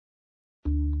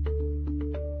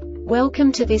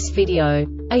Welcome to this video.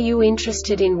 Are you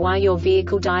interested in why your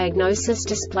vehicle diagnosis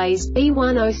displays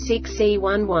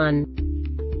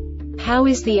B106E-11? How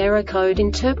is the error code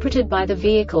interpreted by the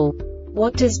vehicle?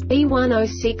 What does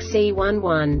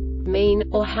B106E-11 mean,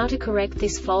 or how to correct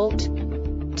this fault?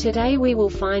 Today we will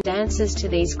find answers to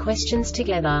these questions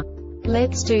together.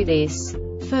 Let's do this.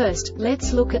 First,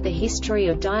 let's look at the history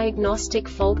of diagnostic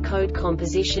fault code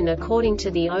composition according to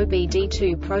the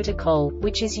OBD2 protocol,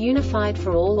 which is unified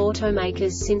for all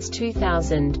automakers since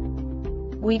 2000.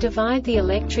 We divide the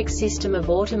electric system of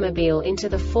automobile into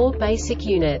the four basic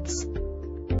units: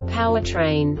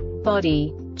 powertrain,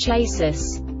 body,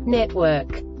 chassis,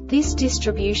 network. This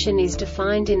distribution is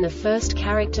defined in the first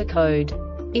character code.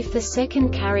 If the second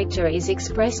character is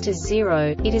expressed as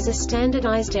 0, it is a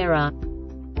standardized error.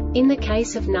 In the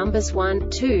case of numbers 1,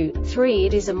 2, 3,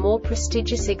 it is a more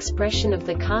prestigious expression of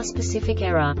the car-specific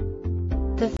error.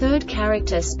 The third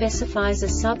character specifies a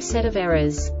subset of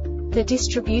errors. The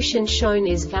distribution shown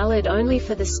is valid only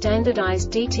for the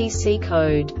standardized DTC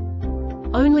code.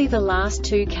 Only the last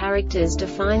two characters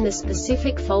define the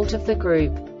specific fault of the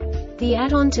group. The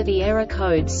add-on to the error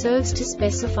code serves to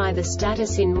specify the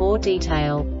status in more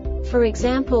detail. For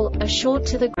example, a short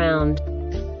to the ground.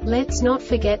 Let's not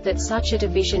forget that such a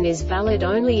division is valid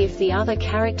only if the other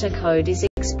character code is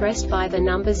expressed by the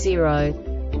number 0.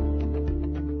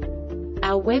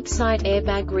 Our website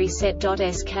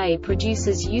airbagreset.sk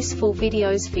produces useful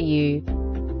videos for you.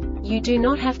 You do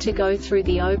not have to go through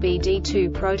the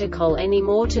OBD2 protocol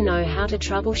anymore to know how to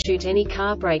troubleshoot any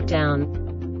car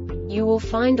breakdown. You will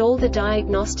find all the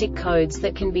diagnostic codes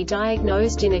that can be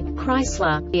diagnosed in a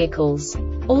Chrysler vehicles.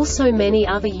 Also many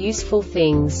other useful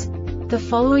things. The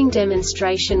following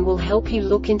demonstration will help you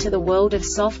look into the world of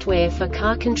software for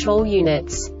car control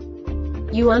units.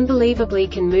 You unbelievably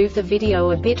can move the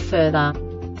video a bit further.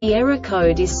 The error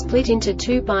code is split into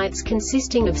 2 bytes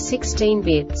consisting of 16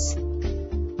 bits.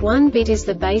 1 bit is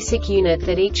the basic unit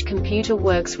that each computer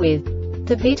works with.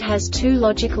 The bit has 2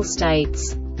 logical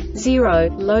states: 0,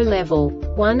 low level,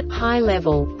 1, high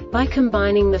level. By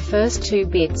combining the first 2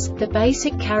 bits, the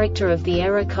basic character of the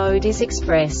error code is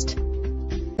expressed.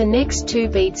 The next 2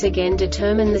 beats again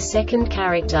determine the second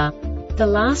character. The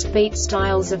last beat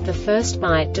styles of the first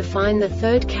byte define the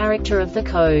third character of the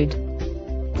code.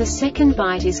 The second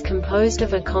byte is composed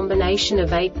of a combination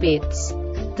of 8 bits.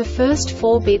 The first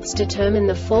 4 bits determine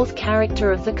the fourth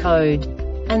character of the code.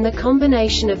 And the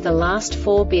combination of the last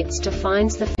 4 bits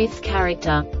defines the fifth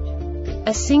character.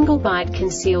 A single byte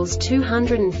conceals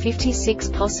 256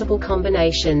 possible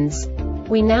combinations.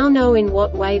 We now know in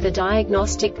what way the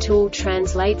diagnostic tool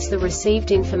translates the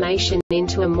received information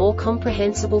into a more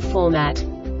comprehensible format.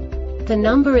 The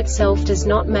number itself does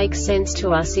not make sense to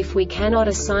us if we cannot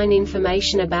assign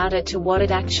information about it to what it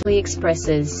actually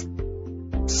expresses.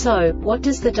 So, what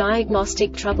does the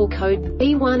Diagnostic Trouble Code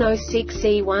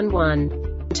B106E-11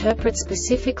 interpret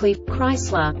specifically for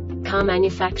Chrysler car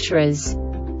manufacturers?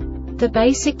 The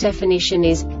basic definition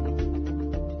is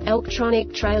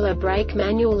Elctronic trailer brake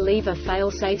manual lever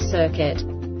failsafe circuit.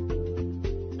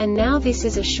 And now this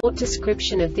is a short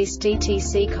description of this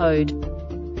DTC code.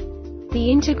 The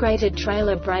integrated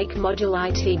trailer brake module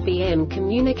ITBM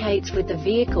communicates with the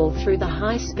vehicle through the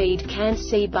high-speed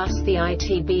CAN-C bus. The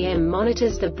ITBM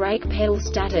monitors the brake pedal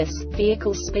status,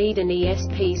 vehicle speed and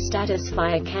ESP status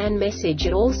via CAN message.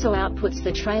 It also outputs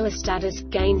the trailer status,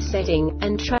 gain setting,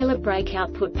 and trailer brake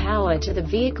output power to the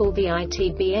vehicle. The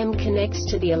ITBM connects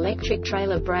to the electric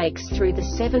trailer brakes through the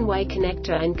 7-way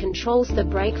connector and controls the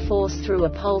brake force through a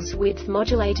pulse width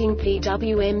modulating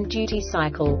PWM duty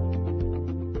cycle.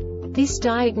 This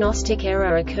diagnostic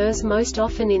error occurs most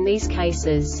often in these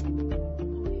cases: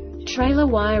 trailer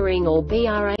wiring or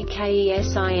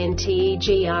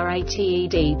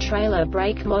BRAKESINTEGRATED trailer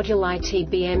brake module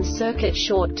ITBM circuit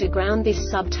short to ground. This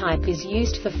subtype is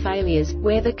used for failures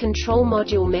where the control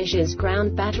module measures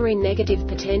ground battery negative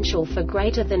potential for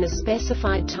greater than a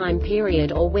specified time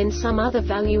period or when some other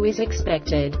value is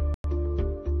expected.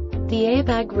 The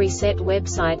Airbag Reset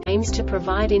website aims to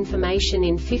provide information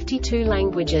in 52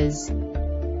 languages.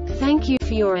 Thank you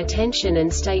for your attention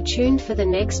and stay tuned for the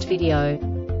next video.